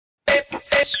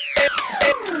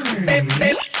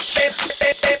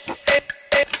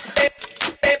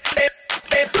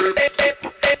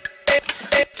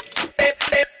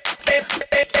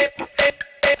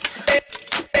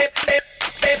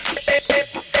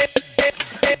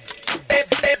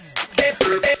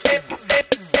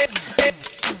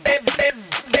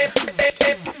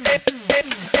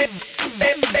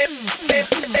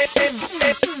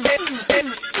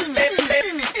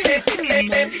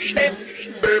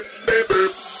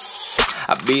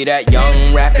I be that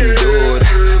young rapping dude,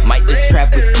 might just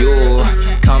trap with you.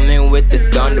 Coming with the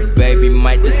thunder, baby,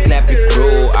 might just clap your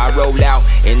crew. I roll out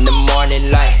in the morning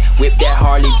light, whip that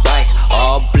Harley bike,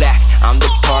 all black, I'm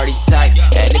the party type,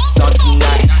 and it's on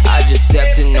tonight. I just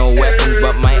stepped in, no weapons,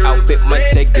 but my outfit might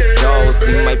take your soul.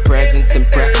 See my presence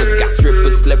impressive, got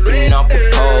strippers slipping off the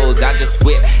poles. I just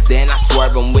whip, then I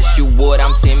swerve and wish you would.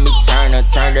 I'm Timmy Turner,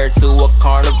 turned her to a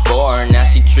carnivore. Now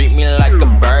she treat me like a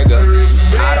burger.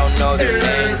 I don't know their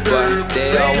names, but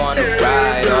they all wanna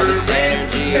ride. All this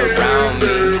energy around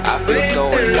me, I feel so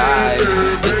alive.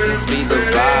 This must be the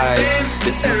vibes,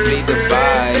 this must be the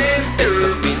vibes, this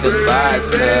must be the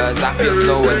vibes, cause I feel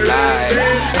so alive.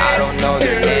 I don't know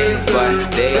their names,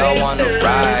 but they all wanna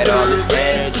ride. All this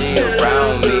energy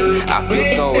around me, I feel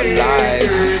so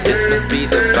alive. This must be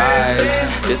the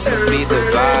vibes, this must be the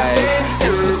vibes,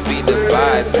 this must be the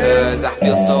vibes, cause I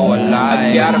feel so alive.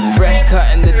 I got a fresh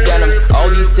cut in the denims, all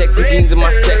these sexy jeans in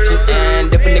my section.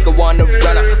 And if a nigga wanna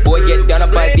run up, boy get done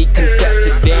up by the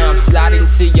contestant. Damn, slide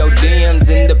into your DMs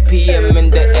in the PM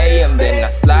and the AM. Then I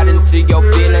slide into your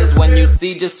feelings when you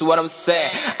see just what I'm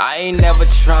saying. I ain't never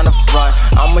tryna front,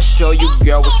 I'ma show you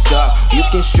girl what's up. You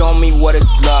can show me what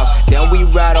it's love, then we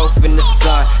ride off in the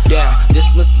sun. Damn,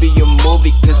 this must be a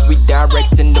movie, cause we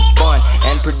directing the fun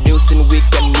and producing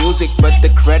weekend music, but the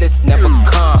credits never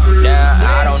come.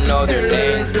 Now I don't know their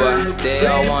names, but they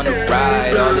all wanna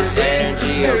ride. All this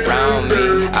energy around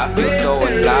me, I feel so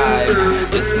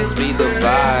alive. This must be the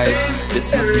vibes,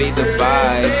 this must be the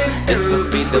vibes, this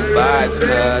must be the vibes,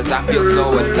 cause I feel so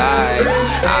alive.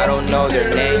 I don't know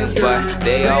their names, but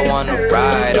they all wanna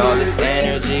ride. All this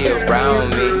energy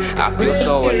around me, I feel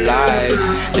so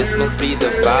alive. This must be the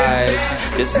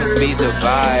vibes, this must be the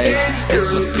vibes,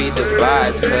 this must be the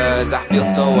vibes, cause I feel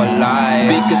so alive.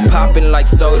 Speakers popping like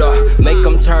soda, make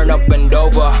them turn up and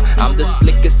over. I'm the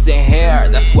slickest in hair,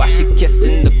 that's why she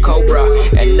kissing the cobra.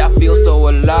 And I feel so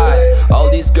alive, all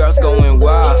these girls going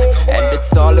wild, and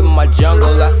it's all in my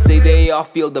jungle. I see they all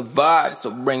feel the vibe,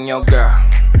 so bring your girl.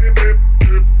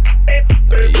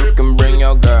 You can bring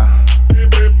your girl.